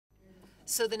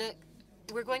So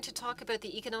we're going to talk about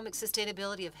the economic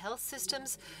sustainability of health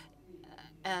systems.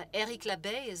 Eric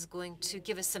Labaye is going to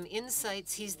give us some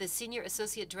insights. He's the Senior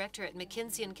Associate Director at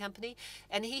McKinsey & Company,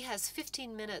 and he has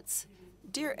 15 minutes.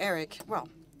 Dear Eric, well,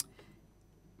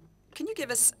 can you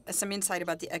give us some insight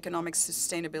about the economic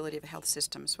sustainability of health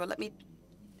systems? Well, let me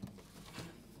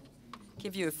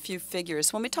give you a few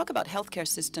figures. When we talk about healthcare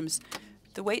systems,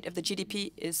 the weight of the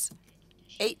GDP is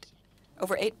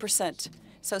over 8%.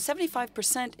 So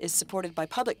 75% is supported by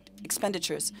public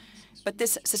expenditures. But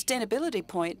this sustainability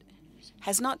point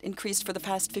has not increased for the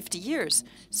past 50 years.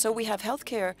 So we have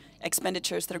healthcare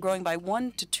expenditures that are growing by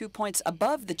 1 to 2 points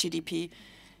above the GDP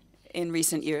in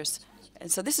recent years.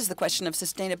 And so this is the question of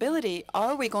sustainability.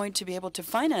 Are we going to be able to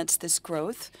finance this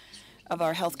growth of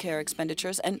our healthcare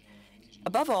expenditures? And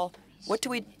above all,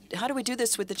 how do we do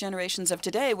this with the generations of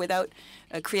today without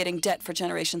creating debt for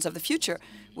generations of the future?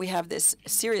 We have this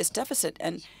serious deficit,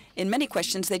 and in many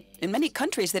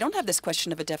countries, they don't have this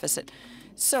question of a deficit.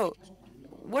 So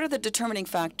what are the determining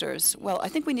factors? Well, I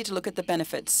think we need to look at the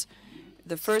benefits.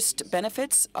 The first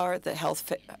benefits are the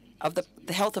health of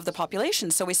the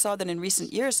population. So we saw that in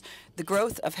recent years, the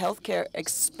growth of healthcare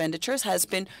expenditures has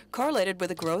been correlated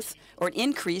with a growth or an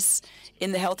increase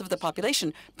in the health of the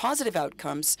population. Positive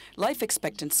outcomes, life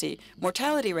expectancy,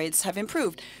 mortality rates have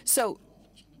improved. So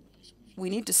we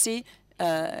need to see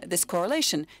this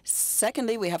correlation.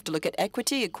 Secondly, we have to look at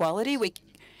equity, equality.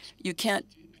 You can't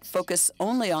focus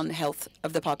only on health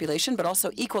of the population, but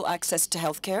also equal access to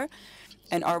healthcare.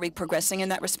 And are we progressing in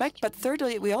that respect? But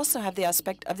thirdly, we also have the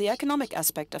aspect of the economic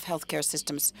aspect of healthcare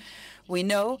systems. We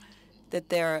know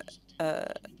that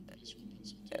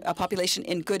a population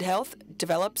in good health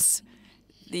develops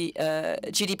the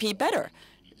GDP better.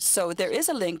 So there is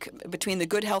a link between the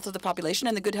good health of the population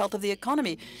and the good health of the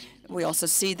economy. We also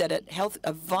see that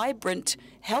a vibrant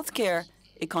healthcare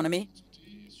economy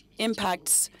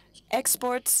impacts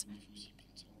exports.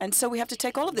 And so we have to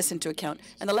take all of this into account.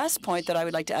 And the last point that I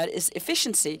would like to add is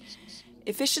efficiency.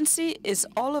 Efficiency is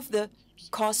all of the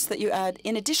costs that you add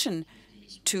in addition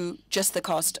to just the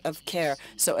cost of care.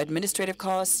 So administrative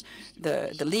costs,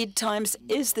 the lead times,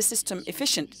 is the system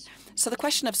efficient? So the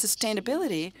question of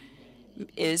sustainability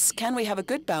is, can we have a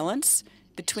good balance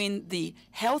between the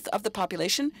health of the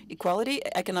population, equality,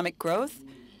 economic growth,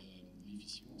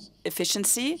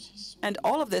 efficiency, and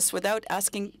all of this without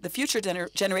asking the future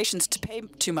generations to pay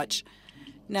too much?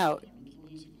 Now,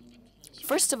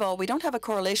 first of all, we don't have a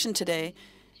correlation today,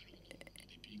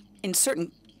 in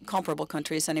certain comparable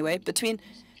countries anyway, between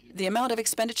the amount of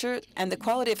expenditure and the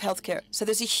quality of healthcare. So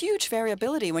there's a huge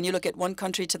variability when you look at one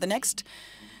country to the next.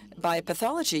 By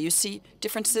pathology, you see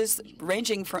differences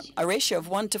ranging from a ratio of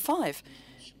 1 to 5.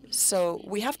 So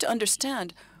we have to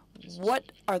understand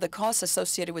what are the costs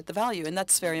associated with the value, and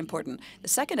that's very important. The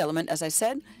second element, as I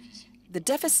said, the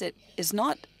deficit is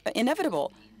not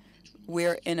inevitable.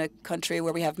 We're in a country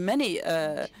where we have many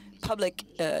public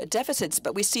deficits,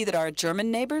 but we see that our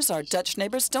German neighbors, our Dutch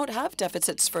neighbors, don't have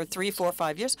deficits for 3, 4,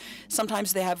 5 years.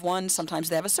 Sometimes they have one, sometimes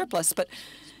they have a surplus, but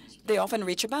they often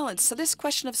reach a balance. So this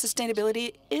question of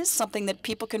sustainability is something that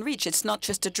people can reach. It's not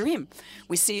just a dream.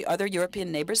 We see other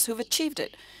European neighbors who've achieved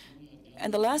it.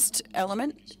 And the last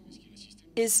element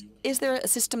is there a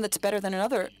system that's better than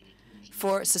another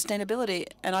for sustainability?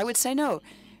 And I would say no.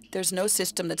 There's no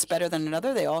system that's better than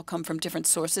another. They all come from different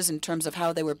sources in terms of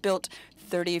how they were built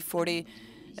 30, 40,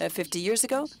 50 years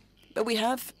ago. But we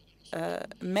have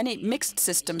many mixed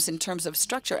systems in terms of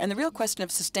structure. And the real question of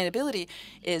sustainability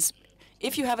is,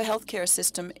 if you have a healthcare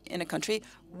system in a country,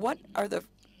 what are the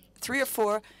 3 or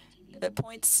 4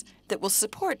 points that will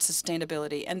support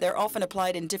sustainability? And they're often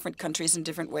applied in different countries in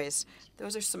different ways.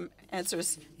 Those are some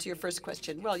answers to your first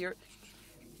question. Well,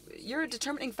 your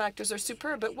determining factors are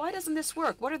superb, but why doesn't this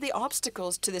work? What are the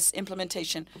obstacles to this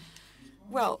implementation?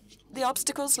 Well, the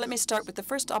obstacles, let me start with the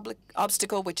first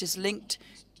obstacle, which is linked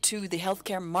to the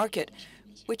healthcare market,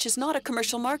 which is not a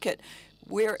commercial market.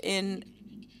 We're in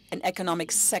an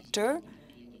economic sector,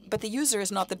 but the user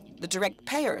is not the direct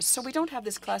payer. So we don't have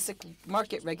this classic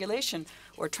market regulation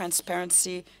or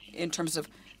transparency in terms of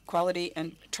quality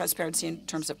and transparency in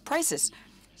terms of prices.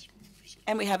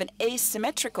 And we have an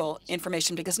asymmetrical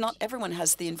information because not everyone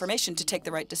has the information to take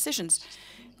the right decisions.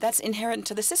 That's inherent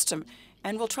to the system.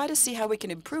 And we'll try to see how we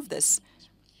can improve this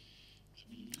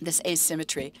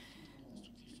asymmetry.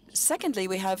 Secondly,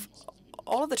 we have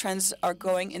all of the trends are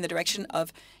going in the direction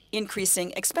of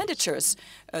increasing expenditures.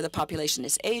 The population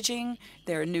is aging,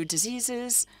 there are new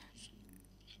diseases,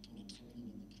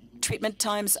 treatment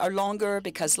times are longer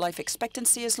because life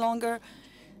expectancy is longer.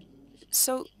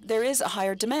 So there is a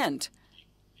higher demand.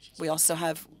 We also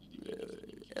have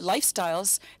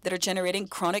lifestyles that are generating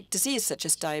chronic disease, such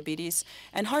as diabetes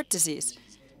and heart disease.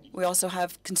 We also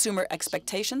have consumer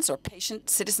expectations or patient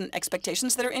citizen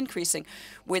expectations that are increasing.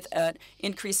 With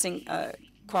increasing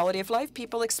quality of life,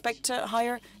 people expect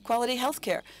higher quality health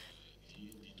care.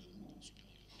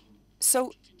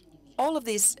 So all of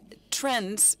these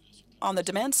trends on the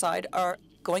demand side are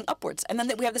going upwards. And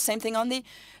then we have the same thing on the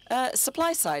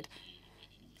supply side.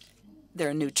 There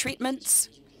are new treatments,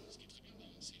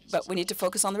 but we need to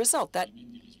focus on the result.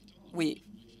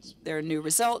 There are new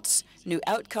results, new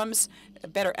outcomes,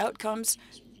 better outcomes,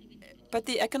 but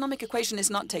the economic equation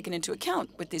is not taken into account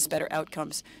with these better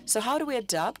outcomes. So how do we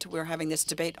adapt? We're having this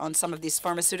debate on some of these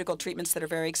pharmaceutical treatments that are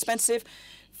very expensive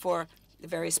for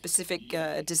very specific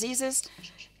diseases.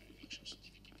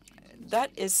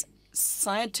 That is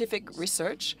scientific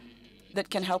research that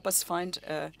can help us find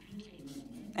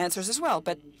answers as well.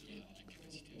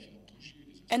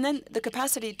 And then the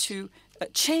capacity to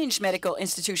change medical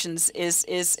institutions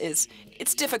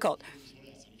it's difficult.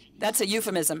 That's a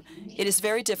euphemism. It is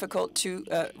very difficult to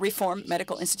reform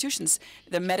medical institutions.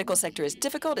 The medical sector is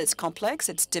difficult, it's complex,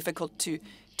 it's difficult to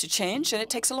change, and it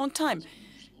takes a long time.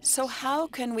 So how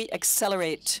can we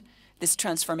accelerate this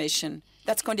transformation?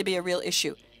 That's going to be a real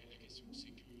issue.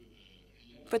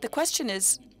 But the question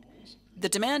is, the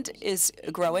demand is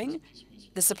growing,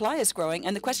 the supply is growing,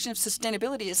 and the question of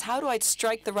sustainability is how do I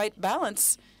strike the right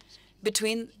balance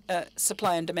between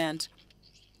supply and demand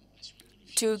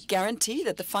to guarantee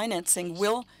that the financing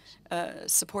will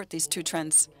support these two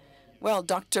trends? Well,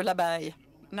 Dr. Labaye,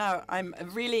 now I'm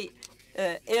really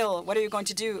ill. What are you going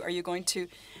to do? Are you going to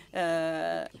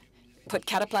put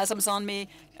cataplasms on me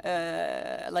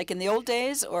like in the old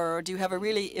days, or do you have a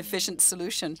really efficient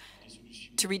solution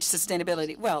to reach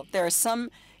sustainability? Well, there are some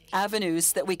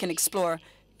avenues that we can explore.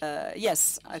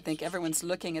 Yes, I think everyone's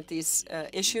looking at these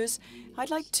issues. I'd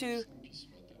like to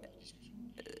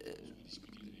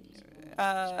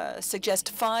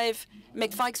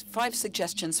make five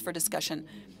suggestions for discussion.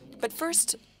 But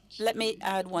first, let me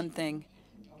add one thing.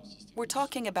 We're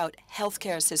talking about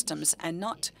healthcare systems and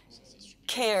not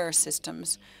care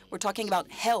systems. We're talking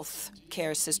about health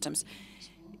care systems.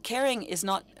 Caring is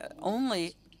not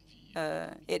only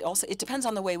it depends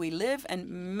on the way we live and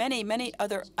many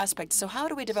other aspects. So how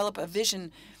do we develop a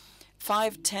vision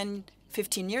 5, 10,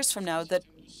 15 years from now that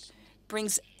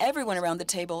brings everyone around the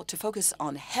table to focus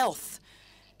on health?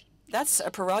 That's a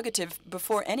prerogative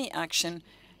before any action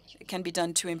can be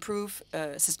done to improve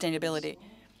sustainability.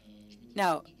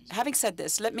 Now, having said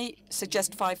this, let me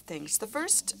suggest 5 things. The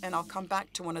first, and I'll come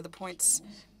back to one of the points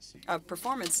of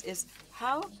performance, is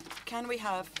how can we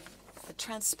have a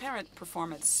transparent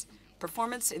performance?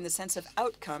 Performance in the sense of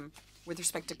outcome with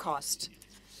respect to cost.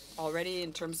 Already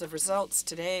in terms of results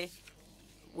today,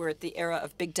 we're at the era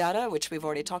of big data, which we've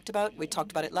already talked about. We talked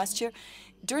about it last year.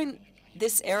 During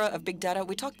this era of big data,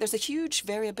 there's a huge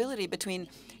variability between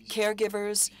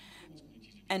caregivers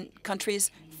and countries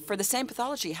for the same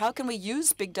pathology. How can we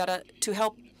use big data to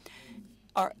help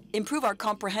improve our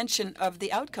comprehension of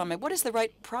the outcome? And what is the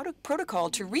right protocol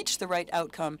to reach the right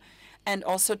outcome? And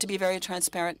also to be very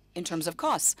transparent in terms of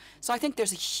costs. So I think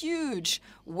there's a huge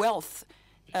wealth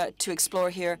to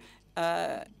explore here.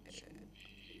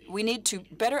 We need to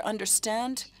better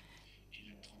understand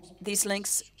these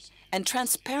links, and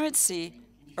transparency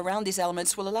around these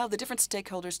elements will allow the different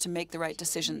stakeholders to make the right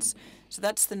decisions. So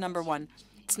that's the number one.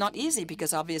 It's not easy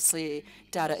because obviously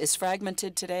data is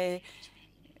fragmented today.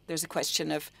 There's a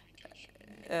question of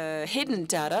hidden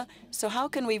data. So how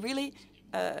can we really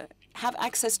have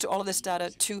access to all of this data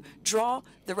to draw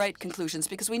the right conclusions?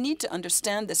 Because we need to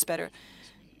understand this better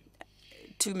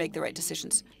to make the right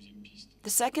decisions. The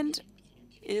second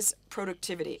is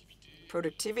productivity.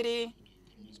 Productivity,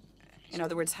 in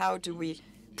other words, how do we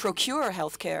procure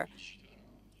healthcare?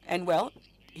 And well,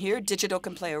 here digital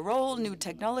can play a role, new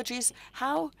technologies.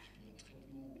 How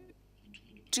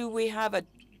do we have an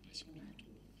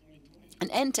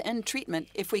end-to-end treatment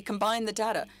if we combine the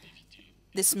data?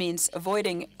 This means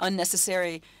avoiding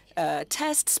unnecessary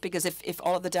tests, because if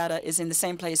all of the data is in the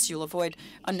same place, you'll avoid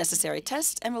unnecessary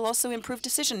tests, and will also improve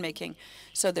decision-making.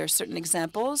 So there are certain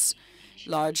examples,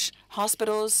 large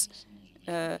hospitals.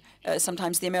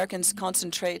 Sometimes the Americans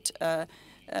concentrate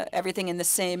everything in the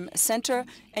same center,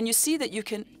 and you see that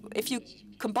if you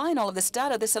combine all of this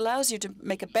data, this allows you to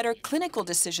make a better clinical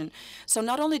decision. So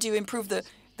not only do you improve the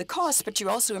cost, but you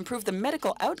also improve the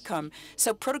medical outcome.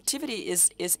 So productivity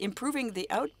is improving the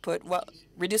output while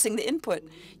reducing the input.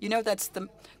 You know, that's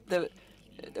the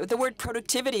word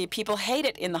productivity. People hate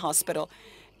it in the hospital.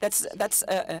 That's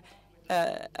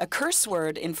a curse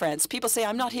word in France. People say,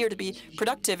 I'm not here to be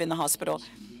productive in the hospital.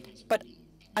 But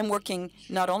I'm working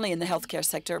not only in the healthcare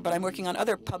sector, but I'm working on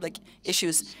other public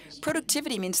issues.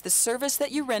 Productivity means the service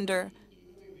that you render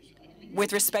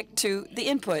with respect to the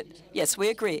input. Yes, we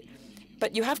agree.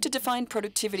 But you have to define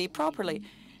productivity properly.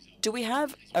 Do we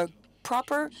have a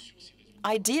proper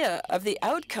idea of the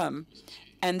outcome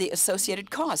and the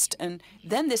associated cost? And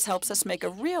then this helps us make a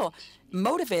real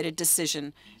motivated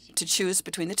decision to choose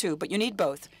between the two. But you need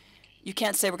both. You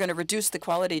can't say we're going to reduce the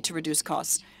quality to reduce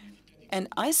costs. And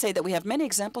I say that we have many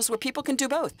examples where people can do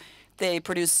both. They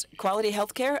produce quality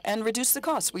health care and reduce the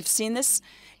costs. We've seen this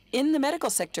in the medical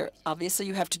sector. Obviously,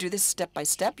 you have to do this step by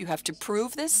step. You have to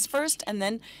prove this first and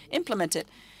then implement it.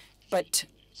 But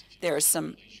there are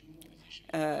some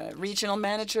regional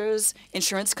managers,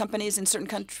 insurance companies in certain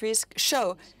countries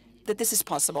show that this is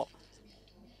possible.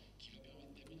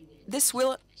 This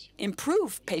will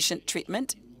improve patient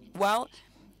treatment while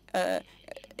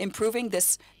improving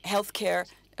this healthcare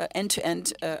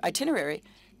end-to-end itinerary.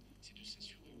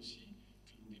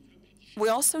 We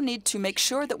also need to make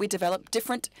sure that we develop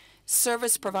different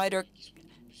service provider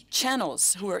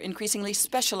channels who are increasingly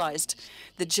specialized.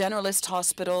 The generalist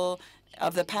hospital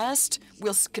of the past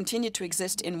will continue to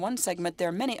exist in one segment. There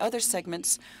are many other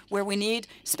segments where we need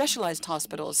specialized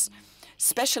hospitals,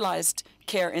 specialized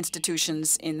care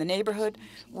institutions in the neighborhood.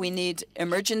 We need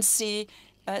emergency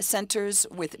centers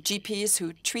with GPs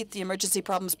who treat the emergency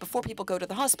problems before people go to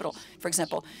the hospital, for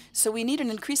example. So we need an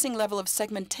increasing level of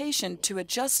segmentation to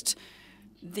adjust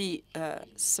the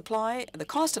supply, the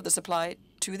cost of the supply,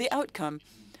 to the outcome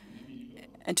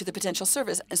and to the potential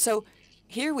service. And so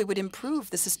here we would improve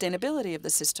the sustainability of the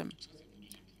system.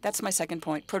 That's my second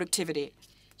point, productivity.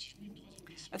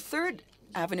 A third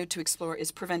avenue to explore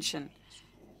is prevention.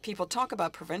 People talk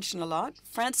about prevention a lot.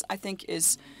 France, I think,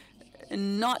 is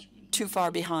not too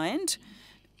far behind,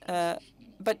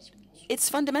 but it's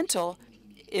fundamental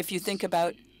if you think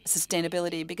about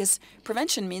sustainability, because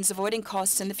prevention means avoiding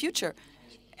costs in the future.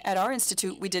 At our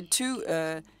institute, we did two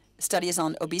studies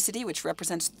on obesity, which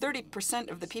represents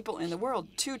 30% of the people in the world,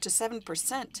 2 to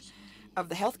 7% of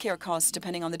the healthcare costs,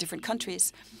 depending on the different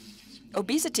countries.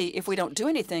 Obesity, if we don't do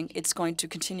anything, it's going to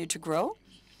continue to grow.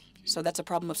 So that's a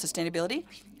problem of sustainability.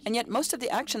 And yet most of the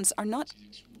actions are not,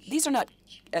 these are not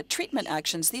treatment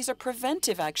actions. These are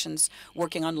preventive actions,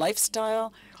 working on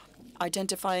lifestyle,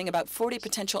 identifying about 40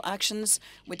 potential actions,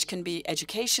 which can be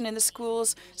education in the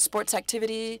schools, sports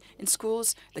activity in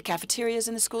schools, the cafeterias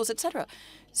in the schools, etc.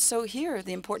 So here,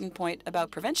 the important point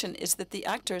about prevention is that the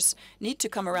actors need to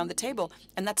come around the table,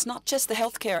 and that's not just the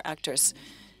healthcare actors,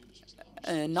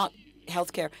 not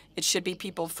healthcare. It should be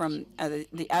people from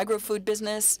the agro-food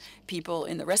business, people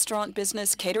in the restaurant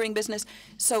business, catering business.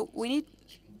 So we need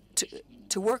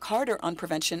to work harder on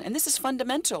prevention, and this is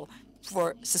fundamental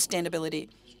for sustainability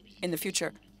in the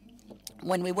future.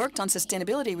 When we worked on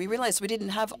sustainability, we realized we didn't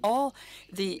have all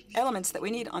the elements that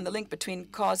we need on the link between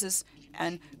causes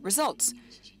and results.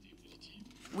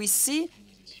 We see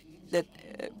that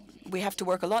we have to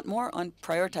work a lot more on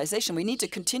prioritization. We need to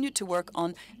continue to work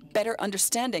on better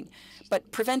understanding.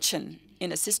 But prevention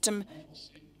in a system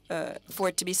for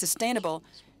it to be sustainable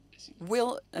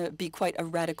will be quite a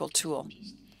radical tool.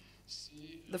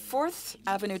 The fourth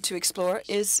avenue to explore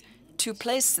is to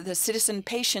place the citizen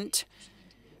patient,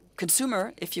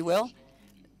 consumer, if you will,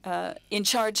 in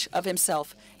charge of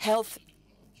himself. Health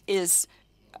is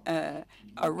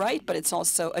a right, but it's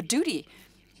also a duty.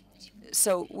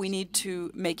 So we need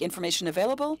to make information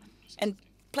available and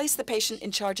place the patient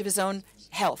in charge of his own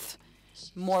health,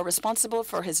 more responsible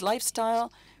for his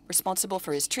lifestyle, responsible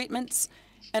for his treatments,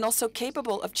 and also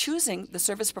capable of choosing the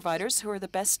service providers who are the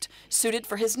best suited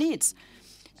for his needs.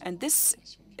 And this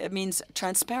means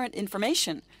transparent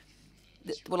information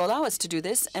that will allow us to do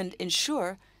this and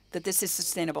ensure that this is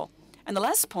sustainable. And the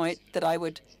last point that I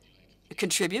would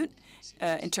contribute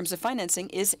in terms of financing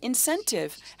is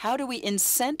incentive. How do we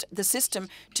incent the system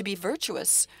to be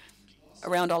virtuous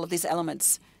around all of these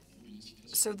elements?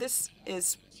 So this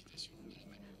is,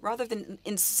 rather than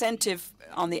incentive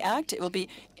on the act, it will be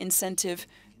incentive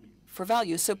for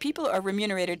value. So people are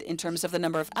remunerated in terms of the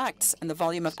number of acts and the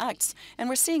volume of acts. And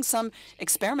we're seeing some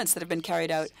experiments that have been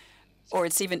carried out, or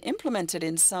it's even implemented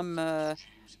in some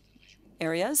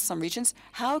areas, some regions.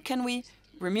 How can we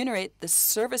remunerate the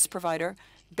service provider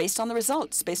based on the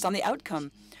results, based on the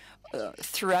outcome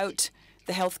throughout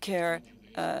the healthcare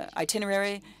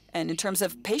itinerary and in terms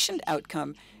of patient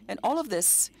outcome? And all of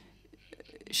this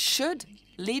should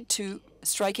lead to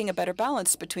striking a better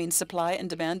balance between supply and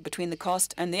demand, between the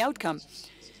cost and the outcome.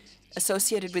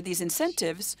 Associated with these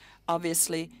incentives,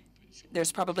 obviously,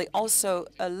 there's probably also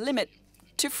a limit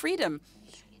to freedom.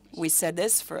 We said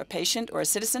this for a patient or a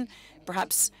citizen.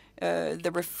 Perhaps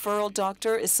The referral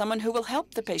doctor is someone who will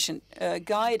help the patient,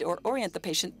 guide or orient the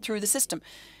patient through the system.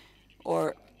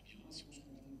 Or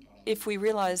if we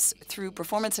realize through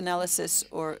performance analysis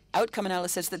or outcome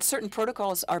analysis that certain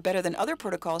protocols are better than other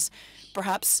protocols,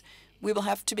 perhaps we will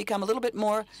have to become a little bit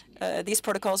more, these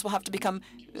protocols will have to become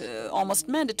almost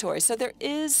mandatory. So there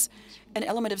is an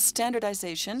element of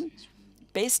standardization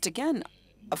based, again,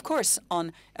 of course,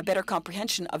 on a better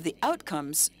comprehension of the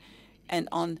outcomes and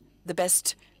on the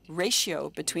best ratio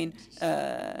between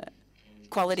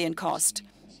quality and cost.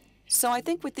 So I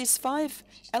think with these 5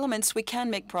 elements, we can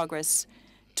make progress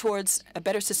towards a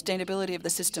better sustainability of the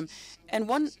system. And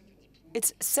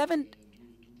it's 7.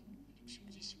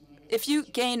 If you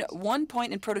gain 1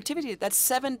 point in productivity, that's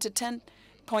 7 to 10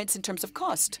 points in terms of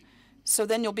cost. So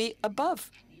then you'll be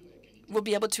above. We'll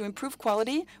be able to improve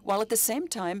quality while at the same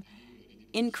time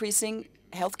increasing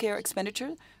healthcare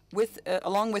expenditure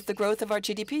along with the growth of our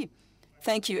GDP.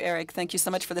 Thank you, Eric. Thank you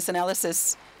so much for this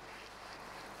analysis.